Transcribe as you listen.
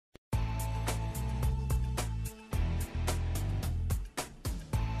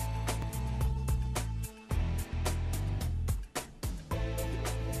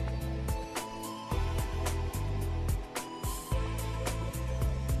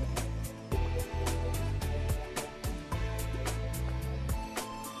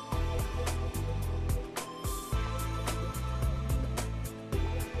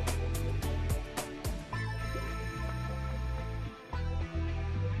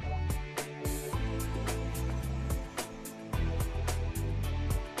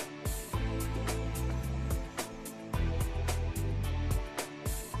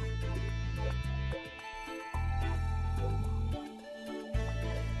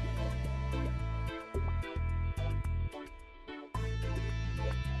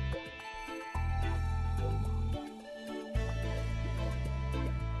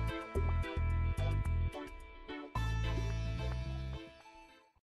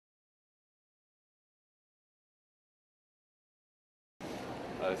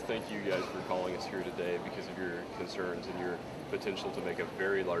thank you guys for calling us here today because of your concerns and your potential to make a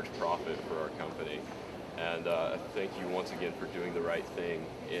very large profit for our company. And thank you once again for doing the right thing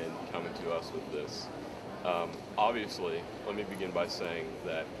in coming to us with this. Obviously, let me begin by saying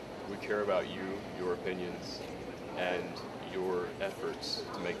that we care about you, your opinions, and your efforts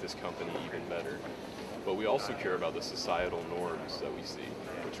to make this company even better. But we also care about the societal norms that we see,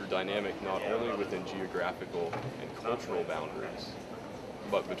 which are dynamic not only within geographical and cultural boundaries,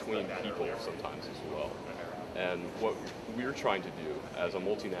 but between people sometimes as well. And what we're trying to do as a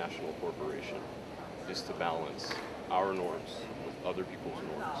multinational corporation is to balance our norms with other people's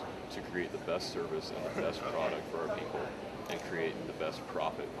norms to create the best service and the best product for our people and create the best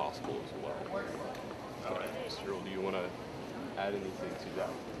profit possible as well. Mr. Earl, do you want to add anything to that?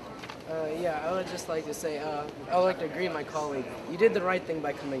 Yeah, I would just like to say, I would like to agree with my colleague. You did the right thing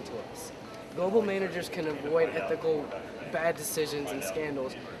by coming to us. Global managers can avoid ethical bad decisions and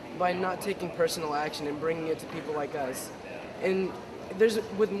scandals by not taking personal action and bringing it to people like us. And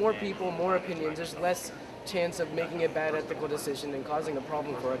with more people, more opinions, there's less chance of making a bad ethical decision and causing a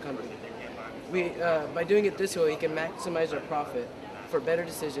problem for our company. By doing it this way, we can maximize our profit for better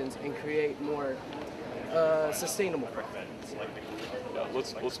decisions and create more sustainable profit. Yeah,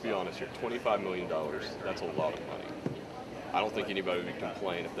 let's be honest here. $25 million, that's a lot of money. I don't think anybody would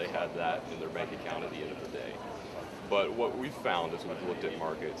complain if they had that in their bank account at the end of the day. But what we've found as we've looked at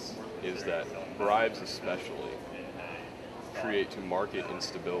markets is that bribes especially create to market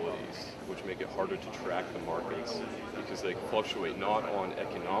instabilities, which make it harder to track the markets because they fluctuate not on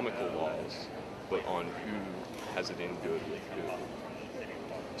economical laws, but on who has it in good with who.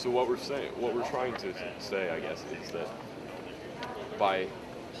 So what we're trying to say, I guess, is that by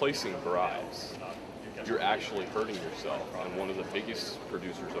placing bribes, you're actually hurting yourself and one of the biggest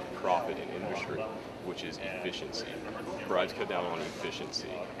producers of profit in industry, which is efficiency. Bribes cut down on efficiency,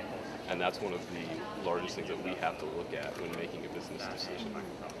 and that's one of the largest things that we have to look at when making a business decision.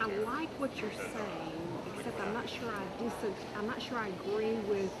 I like what you're saying, except I'm not sure I agree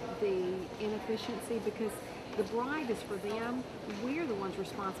with the inefficiency because the bribe is for them. We're the ones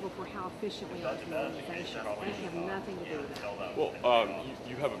responsible for how efficient we are as an organization. They have nothing to do with it. Well,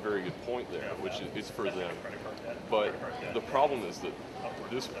 you have a very good point there, which is for them. But the problem is that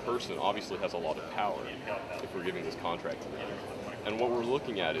this person obviously has a lot of power if we're giving this contract to them. And what we're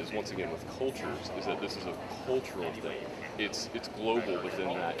looking at is, once again, with cultures, is that this is a cultural thing. It's global within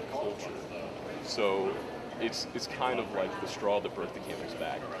that culture. So it's kind of like the straw that broke the camel's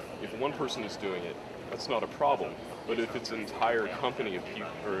back. If one person is doing it, that's not a problem. But if it's an entire company of people,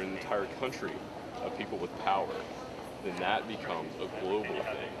 or an entire country of people with power, then that becomes a global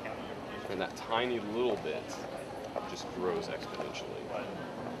thing. And that tiny little bit just grows exponentially.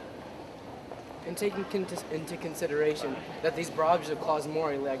 And taking into consideration that these bribes will cause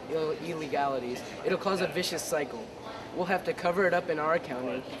more illegalities, it'll cause a vicious cycle. We'll have to cover it up in our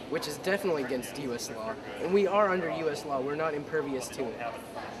accounting, which is definitely against U.S. law. And we are under U.S. law. We're not impervious to it.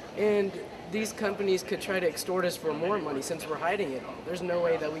 And these companies could try to extort us for more money since we're hiding it all. There's no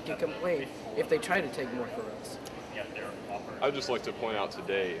way that we can complain if they try to take more for us. I'd just like to point out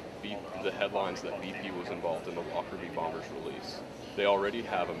today the headlines that BP was involved in the Lockerbie bombers release. They already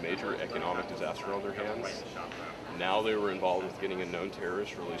have a major economic disaster on their hands. Now they were involved with getting a known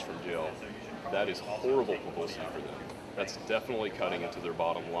terrorist released from jail. That is horrible publicity for them. That's definitely cutting into their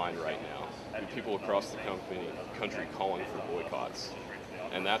bottom line right now. With people across the country calling for boycotts.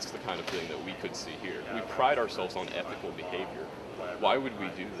 And that's the kind of thing that we could see here. We pride ourselves on ethical behavior. Why would we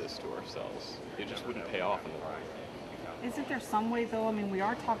do this to ourselves? It just wouldn't pay off in the long run. Isn't there some way, though? I mean, we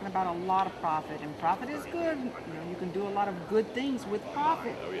are talking about a lot of profit, and profit is good. You know, you can do a lot of good things with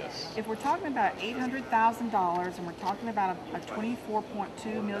profit. Oh, yes. If we're talking about $800,000 and we're talking about a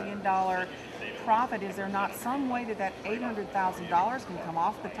 $24.2 million profit, is there not some way that $800,000 can come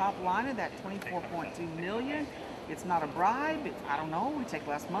off the top line of that $24.2 million? It's not a bribe. I don't know. We take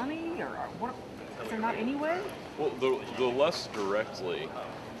less money, or what? Is there not any way? Well, the less directly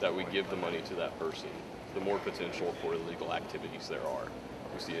that we give the money to that person, the more potential for illegal activities there are.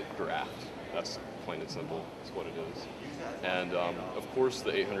 We see a graft. That's plain and simple. That's what it is. And of course,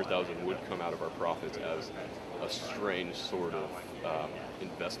 the $800,000 would come out of our profits as a strange sort of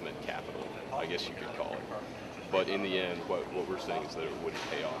investment capital, I guess you could call it. But in the end, what we're saying is that it wouldn't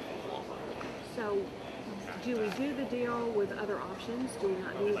pay off in the long run. So, do we do the deal with other options? Do we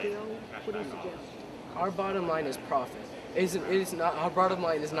not do the deal? What do you suggest? Our bottom line is profit. Our bottom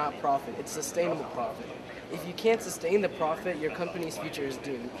line is not profit. It's sustainable profit. If you can't sustain the profit, your company's future is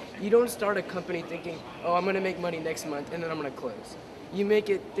doomed. You don't start a company thinking, oh, I'm going to make money next month and then I'm going to close. You make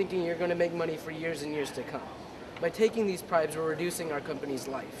it thinking you're going to make money for years and years to come. By taking these bribes, we're reducing our company's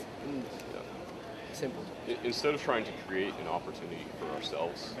life. Yeah. Simple. Instead of trying to create an opportunity for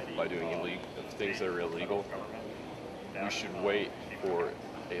ourselves by doing things that are illegal, we should wait for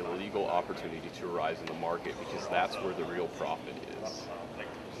a legal opportunity to arise in the market, because that's where the real profit is.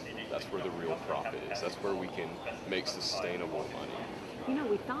 That's where the real profit is. That's where we can make sustainable money. You know,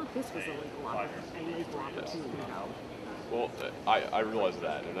 we thought this was a legal opportunity, though. Well, I realize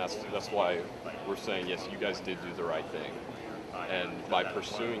that, and that's why we're saying, yes, you guys did do the right thing. And by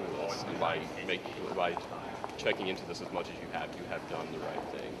pursuing this and by checking into this as much as you have done the right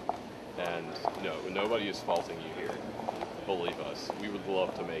thing. And no, nobody is faulting you here. Believe us, we would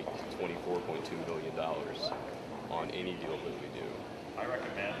love to make $24.2 million on any deal that we do.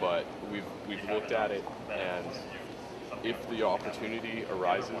 But we've looked at it, and if the opportunity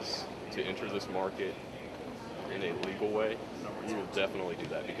arises to enter this market in a legal way, we will definitely do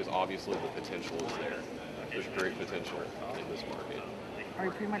that, because obviously the potential is there. There's great potential in this market. Are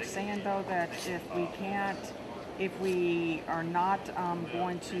you pretty much saying, though, that if we are not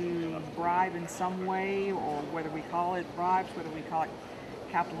going to bribe in some way, or whether we call it bribes, whether we call it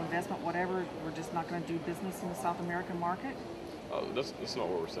capital investment, whatever, we're just not going to do business in the South American market? That's not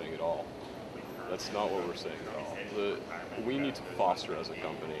what we're saying at all. That's not what we're saying at all. We need to foster as a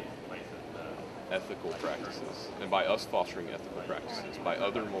company ethical practices. And by us fostering ethical practices, by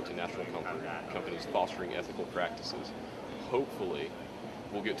other multinational companies fostering ethical practices, hopefully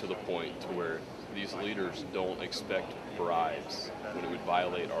we'll get to the point to where these leaders don't expect bribes when it would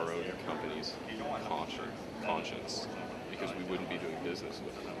violate our own company's conscience, because we wouldn't be doing business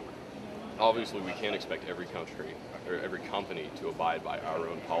with them. Obviously, we can't expect every country or every company to abide by our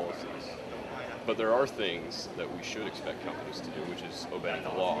own policies. But there are things that we should expect companies to do, which is obeying the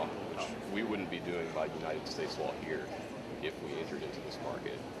law, which we wouldn't be doing by United States law here if we entered into this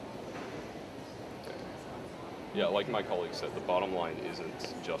market. Yeah, like my colleague said, the bottom line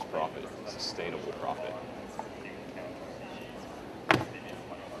isn't just profit, it's sustainable profit. I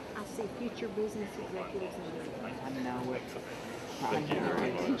see future business executives in there. I know it. Thank you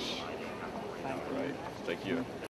very much. All right, thank you.